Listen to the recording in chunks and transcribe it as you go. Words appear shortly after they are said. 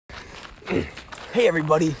Hey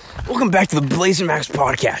everybody, welcome back to the Blayze and Max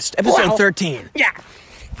podcast, episode 13. Yeah.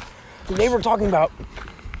 Today we're talking about,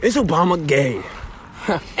 is Obama gay?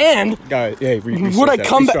 And Guys, hey, would I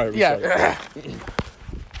come back? Yeah.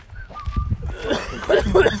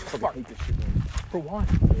 For one.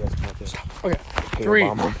 Okay. Hey,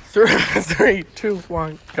 Three, two,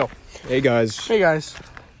 one, go. Hey guys, Hey guys.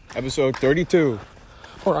 episode 32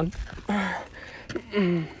 Hold on.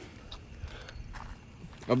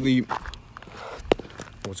 of the,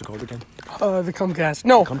 what's it called again? The Comcast.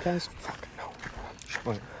 No. Comcast? Fuck,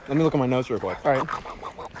 no. Wait, let me look at my notes real quick. All right.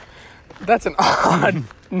 That's an odd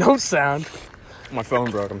note sound. My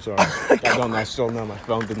phone broke, I'm sorry. I still know my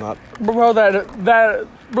phone did not. Bro,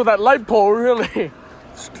 that light pole really.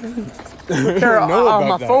 They don't know about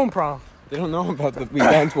my that. phone problem. They don't know about that we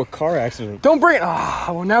got into a car accident. Don't bring it.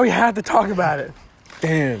 Well, now we have to talk about it.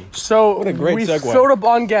 Damn. So What a great we segue. filled up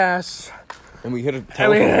on gas, And we hit a and we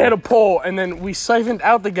telephone. hit a pole, and then we siphoned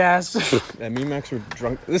out the gas. And me and Max were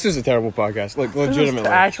drunk. This is a terrible podcast. Like, legitimately.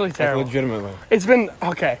 actually terrible. Like, legitimately. It's been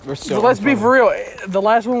okay. We're so let's be unfunny. for real. The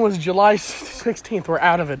last one was July 16th. We're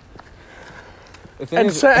out of it, The thing and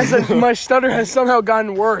is, my stutter has somehow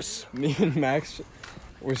gotten worse. me and Max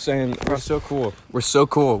were saying, we're so cool. We're so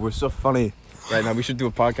cool. We're so funny. Right now, we should do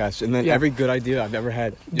a podcast. And then Yeah. every good idea I've ever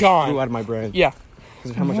had just Gone. flew out of my brain. Yeah,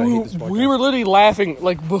 Because of how much I hate this podcast. we were literally laughing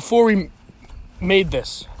like before we made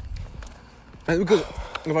this. And because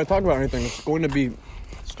if I talk about anything, it's going to be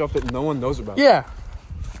stuff that no one knows about. Yeah,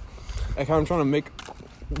 Like how I'm trying to make...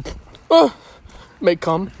 make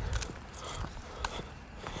cum.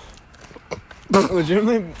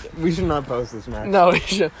 Legitimately, we should not post this, Max. No, you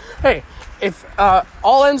should. Hey, if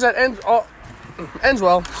all ends ends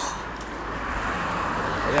well.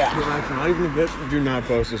 Yeah. Max, not even a bit. Do not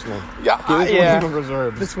post this one. Yeah, Keep this yeah. one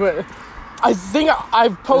reserved. This way, I think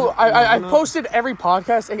I've posted every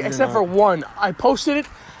podcast except for one. I posted it,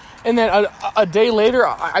 and then a day later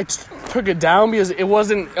I took it down because it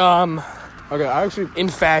wasn't Okay, I actually... in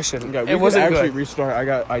fashion. Yeah, we it could wasn't actually good. restart. I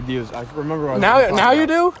got ideas. I remember what I was gonna Now talk you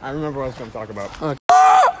about. do? I remember what I was going to talk about.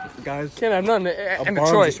 Can't Guys, have none. a And bomb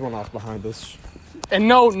Detroit. just went off behind us. And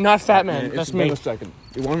no, not Fat Man. And That's it's been me. a second.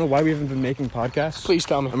 You want to know why we haven't been making podcasts? Please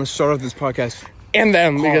tell me. I'm going to start off this podcast. And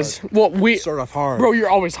them because we Start off hard. bro, you're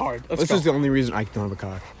always hard. Let's This go. is the only reason I don't have a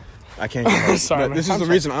cock. I can't get hard. Sorry, But man. this is I'm the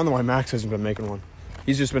sorry. reason I don't know why Max hasn't been making one.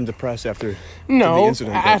 He's just been depressed after the no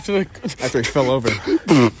incident. after After he fell over.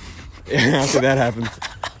 After that happened.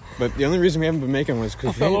 But the only reason we haven't been making one is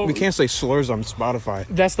because fell we over. can't say slurs on Spotify.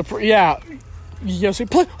 that's the yeah. Yes,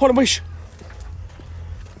 play. Hold on, wait.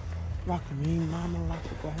 Rock me, mama, rock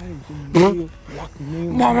me. Rock me,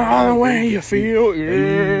 Mama, the way you feel,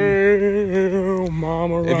 yeah,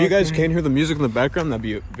 Mama. If you guys rock me. can't hear the music in the background, that'd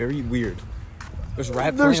be very weird. There's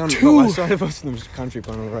rap There's playing on two. the left side of us, and there's country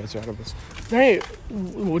playing on the right side of us. Hey,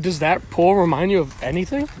 does that poll remind you of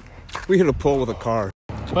anything? We hit a pole with a car.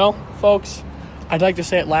 Well, folks, I'd like to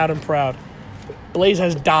say it loud and proud. Blayze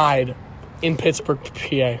has died in Pittsburgh,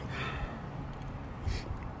 PA.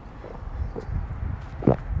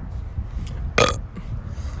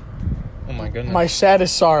 Oh my goodness. My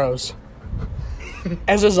saddest sorrows.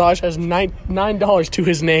 Ezra has $9 to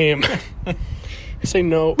his name. Say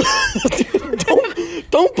no.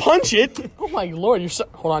 don't punch it. Oh my lord, you're so...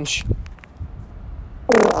 Hold on. Shh.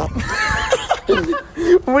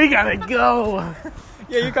 We gotta go.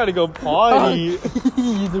 Yeah, you gotta go potty.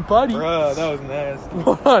 The buddy. Bruh, that was nasty.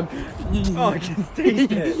 Hold on. Oh, I can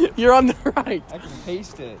taste it. You're on the right. I can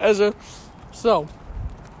taste it. Ezra. So,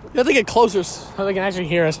 you have to get closer so they can actually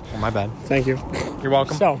hear us. Oh, my bad. Thank you. You're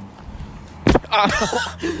welcome. So,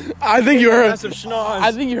 I think you heard. Massive schnoz.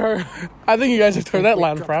 I think you heard. I think you guys have heard that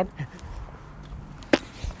loud and proud.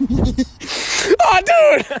 Oh,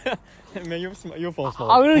 dude! Man, you'll fall asleep.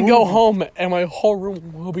 I'm gonna go home and my whole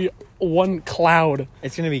room will be one cloud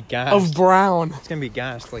It's gonna be gassed. of brown. It's gonna be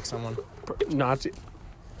gassed like someone. Nazi.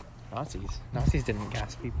 Nazis didn't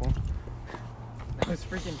gas people. That was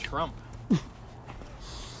freaking Trump.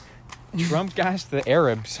 Trump gassed the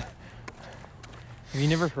Arabs. Have you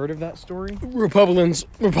never heard of that story? Republicans,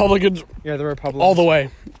 Yeah, the Republicans. all the way.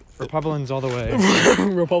 Republicans all the way.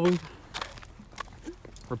 Republicans.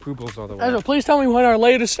 Repubals all the way. Ezra, please tell me what our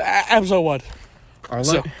latest episode was.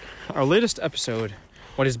 Our latest episode,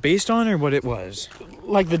 what it's based on or what it was?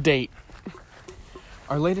 Like the date.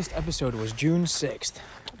 Our latest episode was June 6th.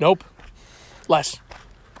 Nope. Less.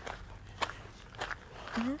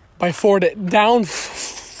 By 4 days. Down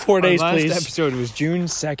 4 days, Our last please. episode was June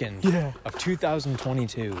 2nd Yeah. of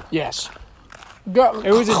 2022. Yes. Go.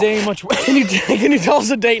 It was a day much... Can you tell us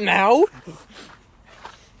the date now?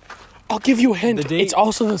 I'll give you a hint. The date- It's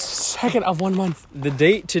also the 2nd of 1 month. The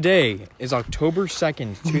date today is October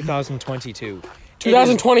 2nd, 2022.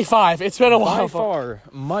 2025. It's been a By while. far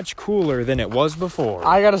much cooler than it was before.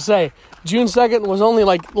 I gotta say, June 2nd was only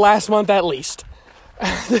like last month at least.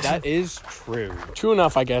 That is true. True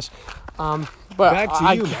enough, I guess. But Back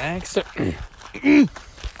to you, Max.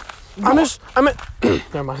 I'm at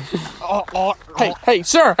never mind. Hey,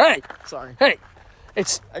 sir, hey! Sorry. Hey!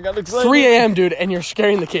 It's I got excited. 3 a.m., dude, and you're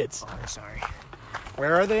scaring the kids. Oh, I'm sorry.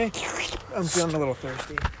 Where are they? I'm feeling a little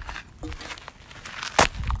thirsty.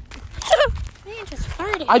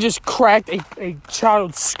 I just cracked a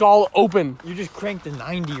child's skull open. You just cranked a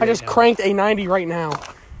 90 I just cranked a 90 right now.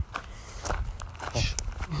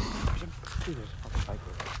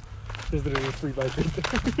 There's literally a free bike right there.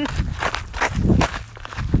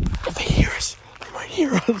 If they hear us, they might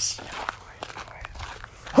hear us.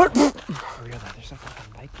 For real though, there's a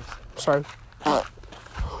fucking bike this thing. Sorry.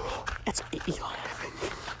 It's Eli, I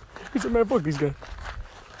think. He's in my book, he's good.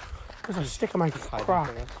 There's a stick in my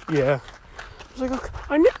crock. Yeah. I was like, look,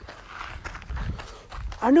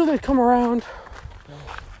 I knew they'd come around.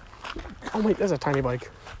 Oh wait, that's a tiny bike.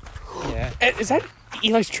 Yeah. Is that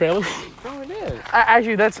Eli's trailer? No, it is.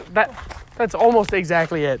 Actually, that's almost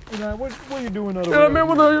exactly it. Yeah, what are you doing out Yeah, man,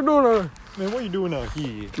 what are you doing? Man, what are you doing out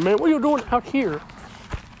here? Man, what are you doing out here?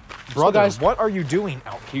 Brother, guys- what are you doing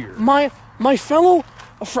out here? My fellow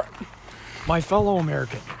My fellow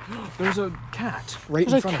American. There's a cat right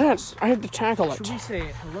there's in a front of cat. us. I had to tackle it. Should we say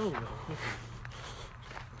hello though?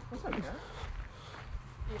 What's up, cat?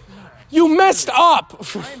 You messed up.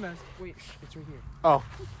 I messed. Wait, it's right here. Oh.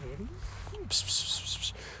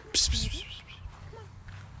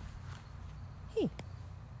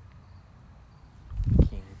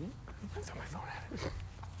 Throw my phone at it.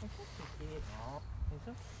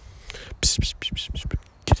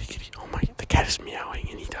 Kitty, kitty. Oh my! The cat is meowing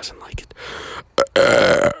and he doesn't like it.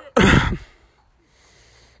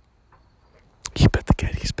 He pet the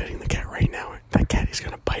cat. He's petting the cat right now. That cat is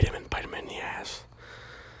gonna bite him and bite him in the ass.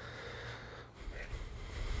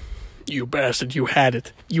 You bastard! You had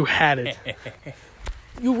it. You had it.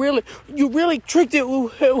 You really tricked it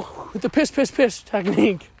with the piss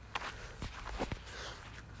technique.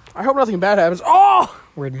 I hope nothing bad happens. Oh!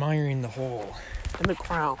 We're admiring the hole. In the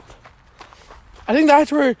ground. I think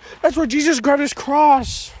that's where Jesus grabbed his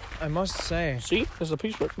cross. I must say, See? There's a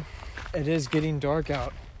piece of it. it is getting dark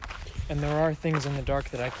out. And there are things in the dark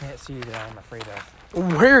that I can't see that I'm afraid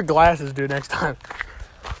of. Wear your glasses, dude, next time.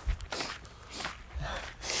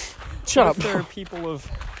 Shut What up. if there are people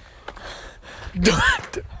of...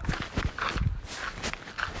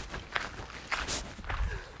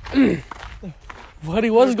 What he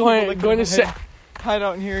was going to say. hide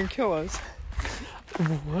out in here and kill us.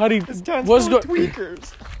 What he This town's was full of going.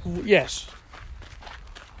 tweakers. Yes.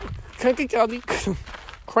 Cranking County.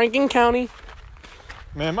 Cranking County.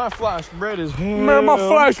 Man, my flash red is hell. Man, my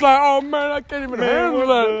flashlight. Oh man, I can't even handle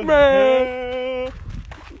that, man.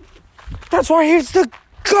 That's why he's the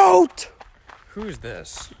GOAT. Who's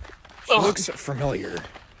this? She looks familiar.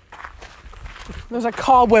 There's a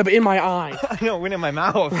cobweb in my eye. I know, went in my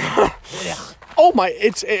mouth. Oh my!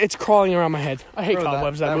 It's crawling around my head. I hate Bro,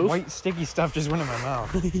 cobwebs that move. white sticky stuff just went in my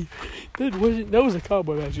mouth. That was a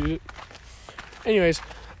cobweb, actually. Anyways,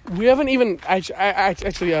 we haven't even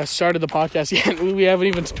actually started the podcast yet. We haven't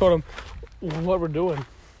even told them what we're doing.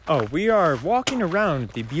 Oh, we are walking around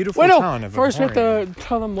the beautiful Wait, town no. of First, we have Emporium. to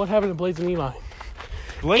tell them what happened to Blayze and Eli.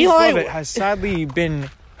 Blayze Eli- Levitt has sadly been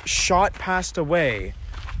passed away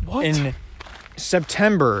What? in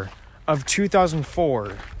September of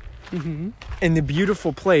 2004 in the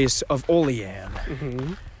beautiful place of Olean.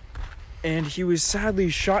 And he was sadly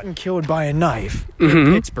shot and killed by a knife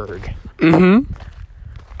in Pittsburgh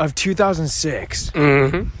of 2006.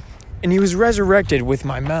 And he was resurrected with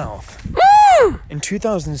my mouth in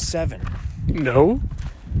 2007. No.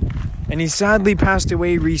 And he sadly passed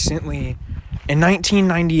away recently in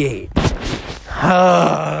 1998.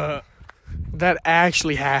 That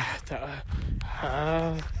actually happened.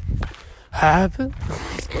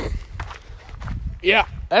 Yeah,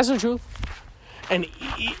 that's the truth. And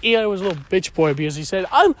Eli was a little bitch boy because he said,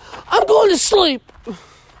 "I'm going to sleep."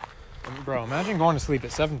 Bro, imagine going to sleep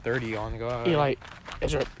at 7:30 on the go. Eli,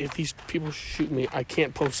 Ezra, if these people shoot me, I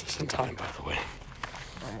can't post this in time. By the way,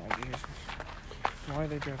 Oh my Jesus. Why are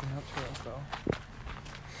they driving up to us though?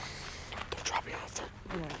 they're dropping off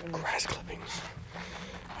their grass clippings.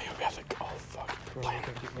 I hope you have to. Oh fuck! Bro, we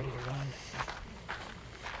gotta get ready to run.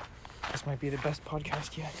 This might be the best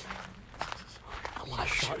podcast yet. A live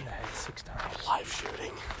Shot in shooting. the head 6 times. Live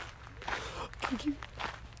shooting. Thank you.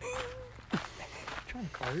 Trying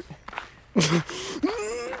to fart.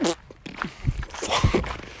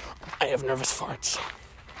 have nervous farts.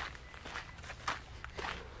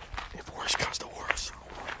 If worse comes to worse,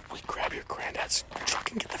 we grab your granddad's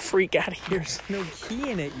truck and get the freak out of here. There's no key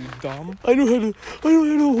in it, you dumb. I know how to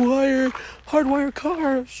hardwire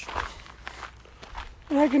cars.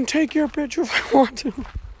 And I can take your picture if I want to.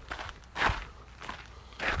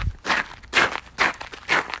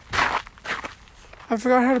 I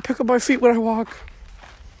forgot how to pick up my feet when I walk.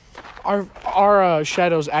 Our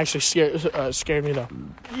shadows actually scared me though.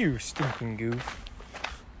 You stinking goof.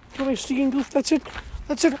 Come on, stinking goof. That's it.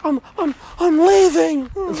 I'm leaving.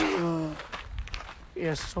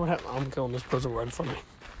 Yes. So what happened? I'm killing this person right in front of me.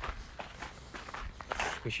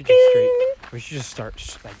 We should just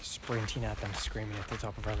start like sprinting at them, screaming at the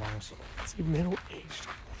top of our lungs. It's a middle-aged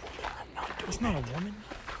woman. I'm not doing. It's not a woman.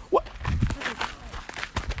 What?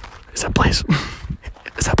 Is that Blayze?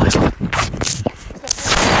 Is that Blayze?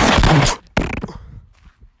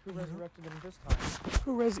 Who resurrected him this time?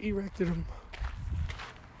 Who resurrected him?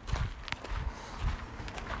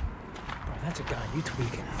 Bro, that's a gun. You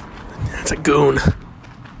tweaking. That's a goon.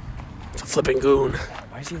 It's a flipping goon.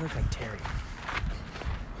 Why does he look like Terry?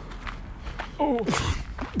 Oh.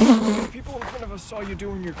 People in front of us saw you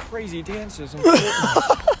doing your crazy dances and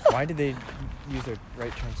Fortnite. Why did they use their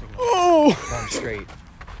right turn signal? Oh. Going straight.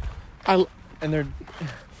 And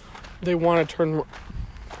they want to turn.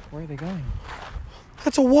 Where are they going?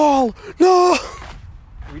 That's a wall. No.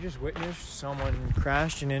 We just witnessed someone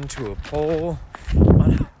crashing into a pole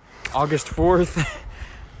on August 4th.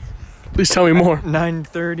 Please tell me more.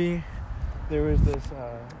 9:30. There was this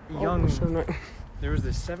There was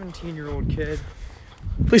this 17-year-old kid.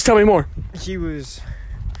 Please tell me more. He was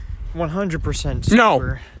 100% sober.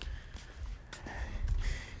 No.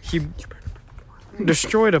 He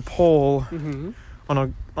destroyed a pole Mm-hmm.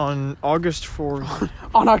 on August 4th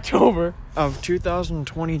On October of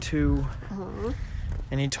 2022.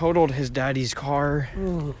 And he totaled his daddy's car.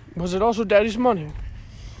 Was it also Daddy's money?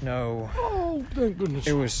 No. Oh, thank goodness.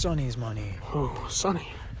 It was Sonny's money. Oh,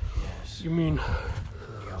 Sonny. Yes. You mean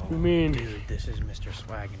Dude, this is Mr.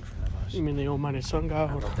 Swag in front of us. you mean the almighty sun I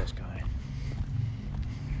god? love this guy.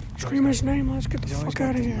 Scream his name. Let's get the He's always fuck got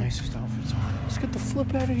out of the here. nicest outfits on. Let's get the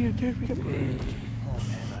flip out of here, dude. We got.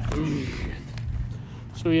 Oh man.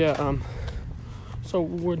 So yeah, so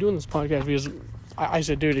we're doing this podcast because I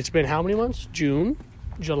said, dude, it's been how many months? June,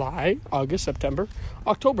 July, August, September,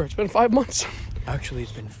 October. It's been 5 months. Actually,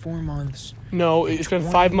 it's been 4 months. No, it's been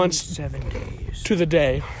 5 months 7 days. to the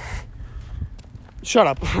day. Shut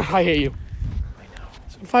up. I hate you. I know.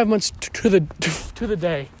 It's been 5 months to the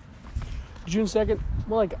day. June 2nd,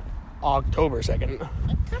 more like October 2nd.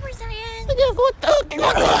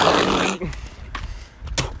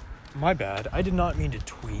 My bad. I did not mean to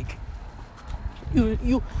tweak.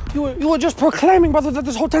 You were just proclaiming, brother, that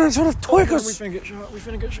this whole town is sort of We tweakers. finna get shot. We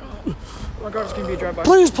finna get shot. Oh my god, it's gonna be a drive-by.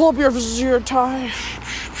 Please pull up your tie.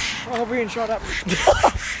 Oh, we're getting shot at.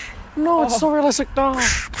 No, it's so realistic. No.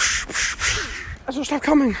 Ezra, stop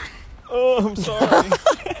coming. Oh, I'm sorry.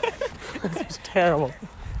 It's terrible.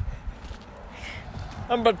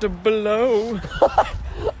 I'm about to blow.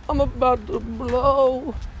 I'm about to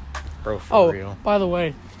blow. Bro, for real. By the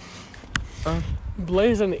way,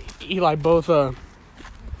 Blayze and Eli both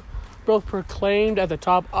proclaimed at the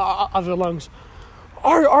top of their lungs,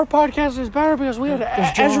 our podcast is better because we had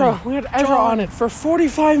Ezra. We had Ezra on it for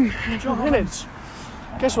 45 minutes.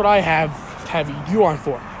 Guess what I have you on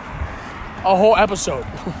for? A whole episode.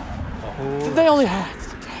 They only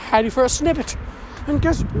had you for a snippet. And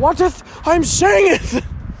guess what? I'm saying it.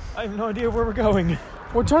 I have no idea where we're going.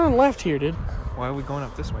 We're turning left here, dude. Why are we going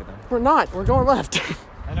up this way then? We're not. We're going left.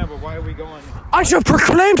 I know, but why are we going? I shall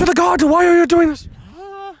proclaim to the gods. Why are you doing this?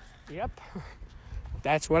 Yep.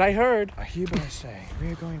 That's what I heard. I hereby say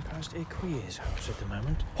we are going past a quiz house at the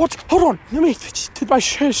moment. What? Hold on. Let me did my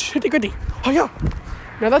shitty goodie. Oh yeah.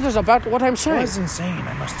 Now that is about what I'm saying. That was insane,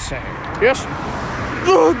 I must say. Yes.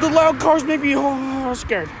 The loud cars make me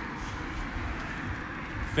scared.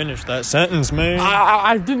 Finish that sentence, man.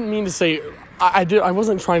 I didn't mean to say. I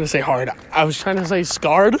wasn't trying to say hard. I was trying to say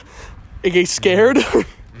scarred. aka scared.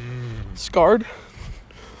 Scarred.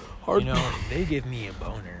 Hard. You know, they give me a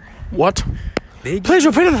boner. What? Please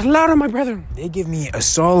repeat it louder, my brethren. They give me a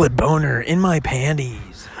solid boner in my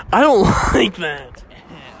panties. I don't like that.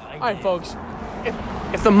 Alright, folks.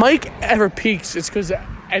 If the mic ever peaks, it's because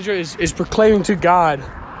Ezra is proclaiming to God.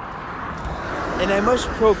 And I must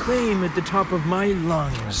proclaim at the top of my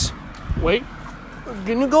lungs. Wait.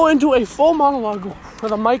 Can you go into a full monologue where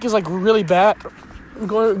the mic is like really bad?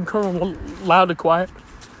 Going from loud to quiet.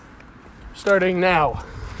 Starting now.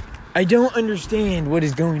 I don't understand what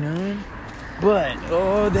is going on. But,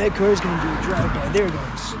 oh, that car's gonna do a drive-by. They're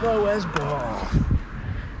going slow as ball.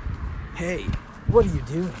 Hey, what are you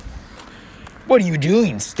doing? What are you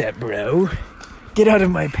doing, step bro? Get out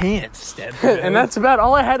of my pants, step bro. And that's about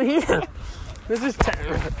all I had to hear. This is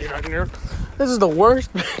this is the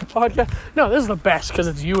worst podcast. No, this is the best because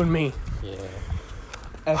it's you and me. Yeah.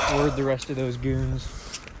 F word the rest of those goons.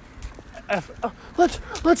 Let's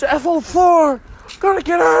F04. Gotta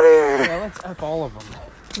get out of here. Yeah, let's F all of them.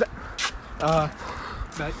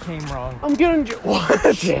 That came wrong. I'm getting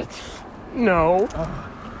what? Shit. No.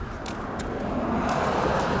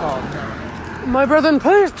 Oh no. My brethren,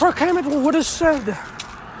 please proclaim it what is said.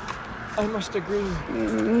 I must agree.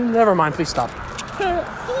 Never mind, please stop.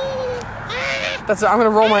 That's it. I'm gonna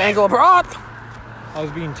roll my ankle up. I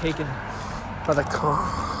was being taken By the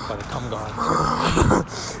cum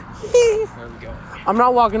gods. There we go. I'm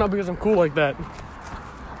not walking up because I'm cool like that.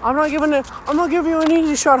 I'm not giving you an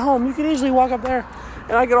easy shot home. You can easily walk up there,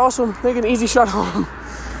 and I could also make an easy shot home.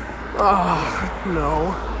 Oh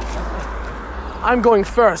no. I'm going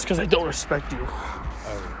first because I don't respect you. Oh.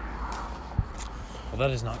 Well, that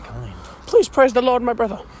is not kind. Please praise the Lord, my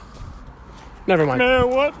brother. Never mind. Man,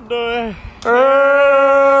 what the?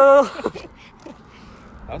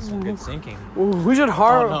 That's some good sinking. We should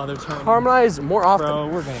harmonize more often. Bro,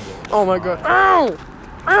 we're gonna get it. Oh my god. Ow!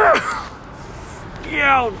 Ow!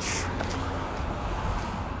 Ouch!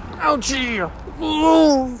 Ouchie!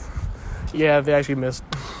 Ooh. Yeah, they actually missed.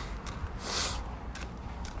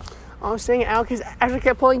 I was saying out because Ezra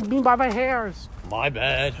kept pulling me by my hairs. My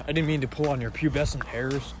bad. I didn't mean to pull on your pubescent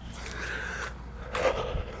hairs.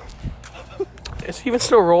 Is he even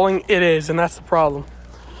still rolling? It is, and that's the problem.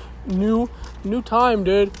 New time,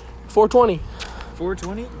 dude. 4:20.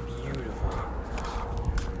 4:20? Beautiful.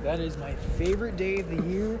 That is my favorite day of the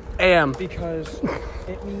year. AM. Because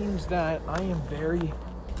it means that I am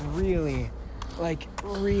really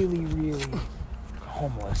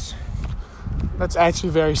homeless. That's actually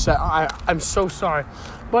very sad. I'm so sorry.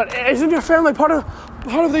 But isn't your family part of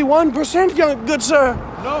the 1%, young good sir?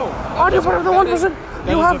 No. Aren't you part of the 1%?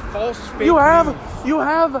 You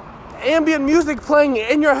have ambient music playing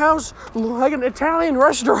in your house like an Italian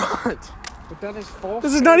restaurant. But that is false.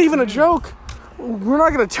 This is not even a joke. We're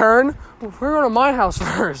not gonna turn. We're going to my house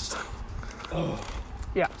first. Oh.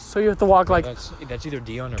 Yeah, so you have to walk like that's either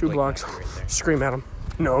Dion or 2 Blake blocks. right there. Scream at him.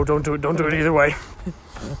 No, don't do it. Don't do it either way.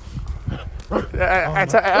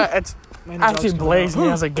 It's actually Blayze and he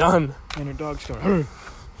has a gun. And her dog's going.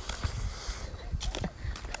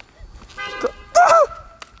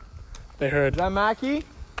 They heard. Is that Mackie?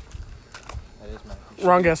 That is Mackie.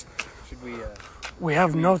 Wrong guess. Should we We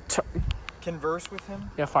have no time. converse with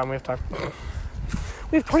him? Yeah, fine. We have time.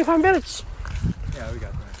 We have 25 minutes. Yeah, we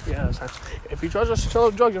got that. Yeah, that's nice. If you judge us to tell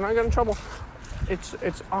a drug, you're not getting in trouble. It's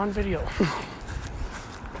on video.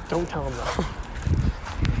 Don't tell him though.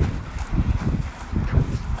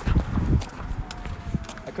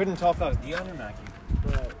 I couldn't tell if that was Dion or Mackie.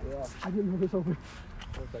 But, yeah. I didn't know this over.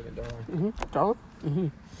 Looks like a dog. Darling? Mm-hmm.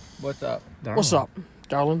 What's up? What's up,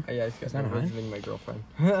 darling? Hey, guys, guys, I'm visiting my girlfriend.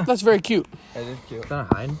 That's very cute. That is cute. Is that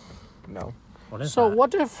a hide? No. What is So that?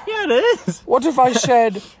 what if... Yeah, it is. What if I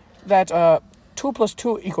said that 2 +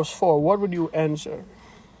 2 = 4? What would you answer?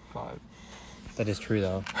 5. That is true,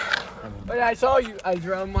 though. But I saw you,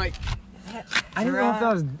 Ezra. I'm like, I didn't know if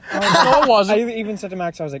that was... No, it wasn't. I even said to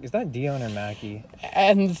Max, I was like, is that Dion or Mackie?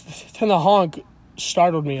 And then the honk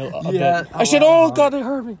startled me a Yeah. bit. I said, oh, God, they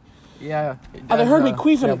heard me. yeah. Oh, they heard me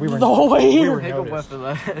queefing yeah, we were- the whole way here. were- Take a whiff of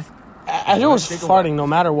that. As it was Take a farting no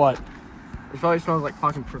matter what. It probably smells like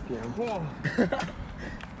fucking perfume.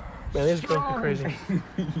 Man, this is crazy.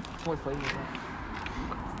 What flavor is that?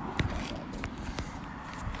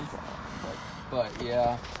 But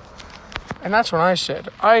yeah, And that's when I said,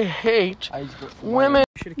 I hate I just women.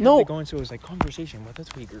 Should have kept No. it going so it was like conversation, but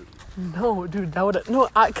that's weird. No, dude, that would... No,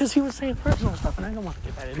 because he was saying personal stuff, and I don't want to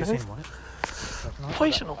get that in You're there. saying what?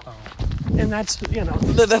 Personal. Oh. And that's,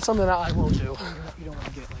 that's something that I won't do. You don't want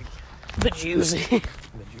to get like The juicy. the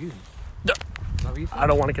Jews. No. Is that what you said? I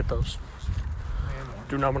don't want to get those. I am one.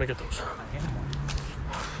 Do not want to get those. I am one.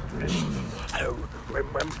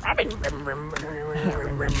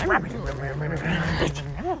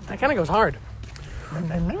 That kind of goes hard.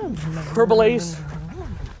 Verbal Ace.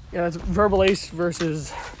 Yeah, that's Verbal Ace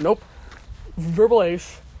versus... Nope. Verbal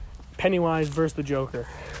Ace. Pennywise versus the Joker.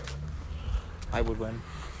 I would win.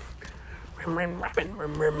 I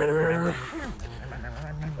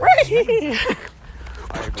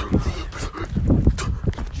agree.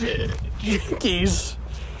 Junkies.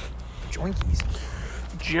 Joinkies.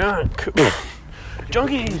 Junk.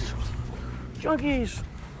 Junkies. Junkies.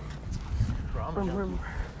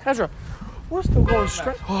 Ezra, We're still going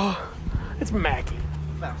straight. Oh, it's Mackie.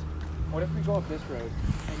 Max, what if we go up this road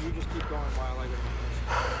and you just keep going while I go to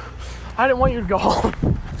my I didn't want you to go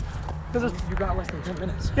home. Because You got less than 10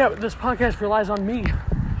 minutes. yeah, but this podcast relies on me.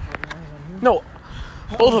 No,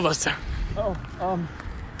 both of us. Oh,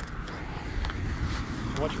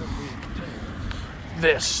 what should we continue?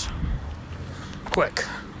 This. Quick.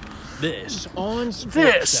 This on Sports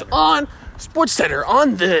This Center. on Sports Center.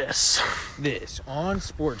 On this. This on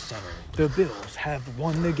Sports Center. The Bills have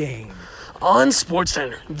won the game. On Sports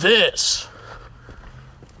Center. This.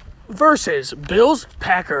 Versus Bills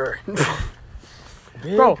Packer.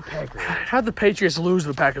 Bro, how'd the Patriots lose to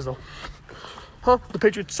the Packers, though? Huh? The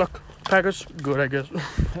Patriots suck. Packers? Good, I guess.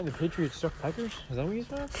 Hey, the Patriots suck Packers? Is that what you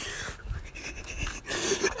said?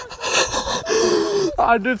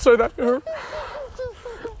 I did say that.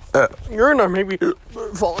 You're gonna make me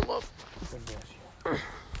fall in love.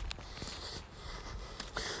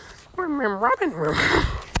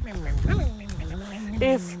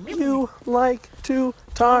 If you like to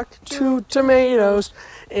talk to tomatoes,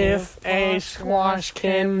 if a squash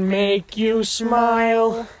can make you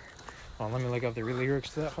smile, Oh, let me look up the lyrics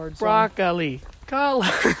to that hard song. broccoli,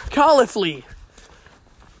 cauliflower,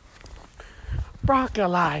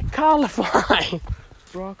 broccoli, cauliflower,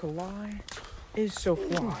 Broccoli is so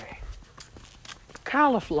fly.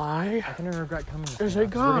 cauliflower. I can never regret coming. There's here a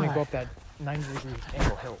now, 'cause We're guy. gonna go up that 90-degree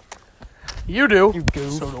angle hill. You do. You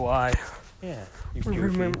goof. So do I. Yeah, you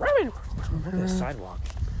goofy. Look at this sidewalk.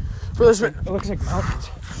 For this It looks like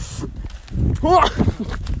mountains.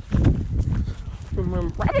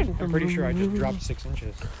 I'm pretty sure I just dropped 6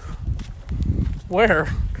 inches. Where?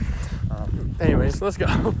 Anyways, let's go.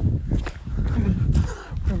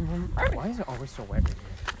 Why is it always so wet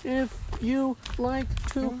in here? If you like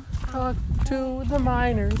to talk to the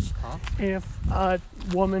miners, Huh? if a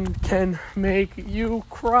woman can make you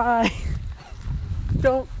cry,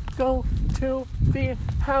 don't go to the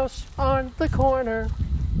house on the corner.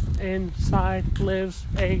 Inside lives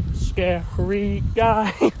a scary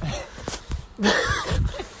guy.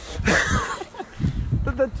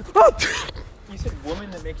 You said woman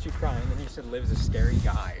that makes you cry, and then you said lives a scary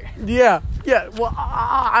guy. Yeah. Well,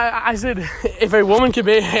 I said if a woman can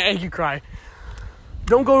make you cry,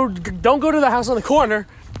 don't go to the house on the corner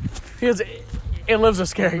because it lives a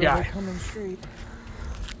scary guy. Coming straight.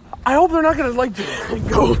 I hope they're not gonna like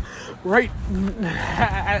go right.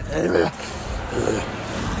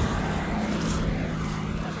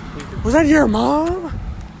 Was that your mom?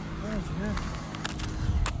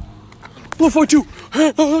 Blue 42.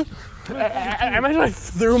 Imagine I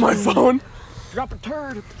threw my phone. Drop a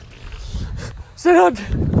turd. Sit down.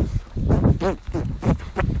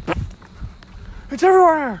 It's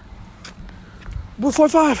everywhere. Blue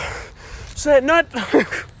 45. Say nut.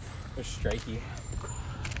 They're strikey.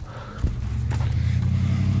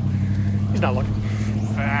 He's not looking.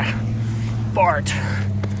 Bart.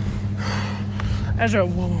 Ezra,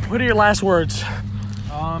 what are your last words?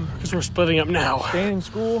 Because we're splitting up now. Stay in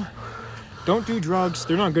school. Don't do drugs.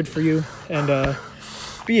 They're not good for you. And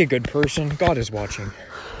be a good person. God is watching.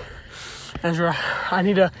 Ezra, I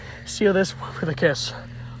need to seal this with a kiss.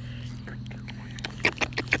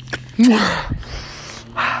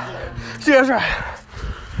 See, Ezra.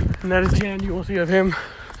 And that is the end you will see of him.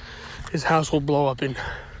 His house will blow up in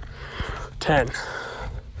 10,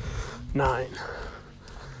 9,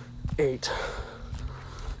 8,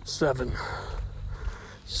 7,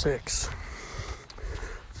 6,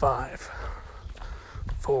 5,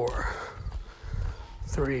 4,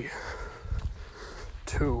 3,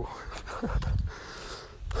 2,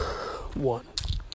 1.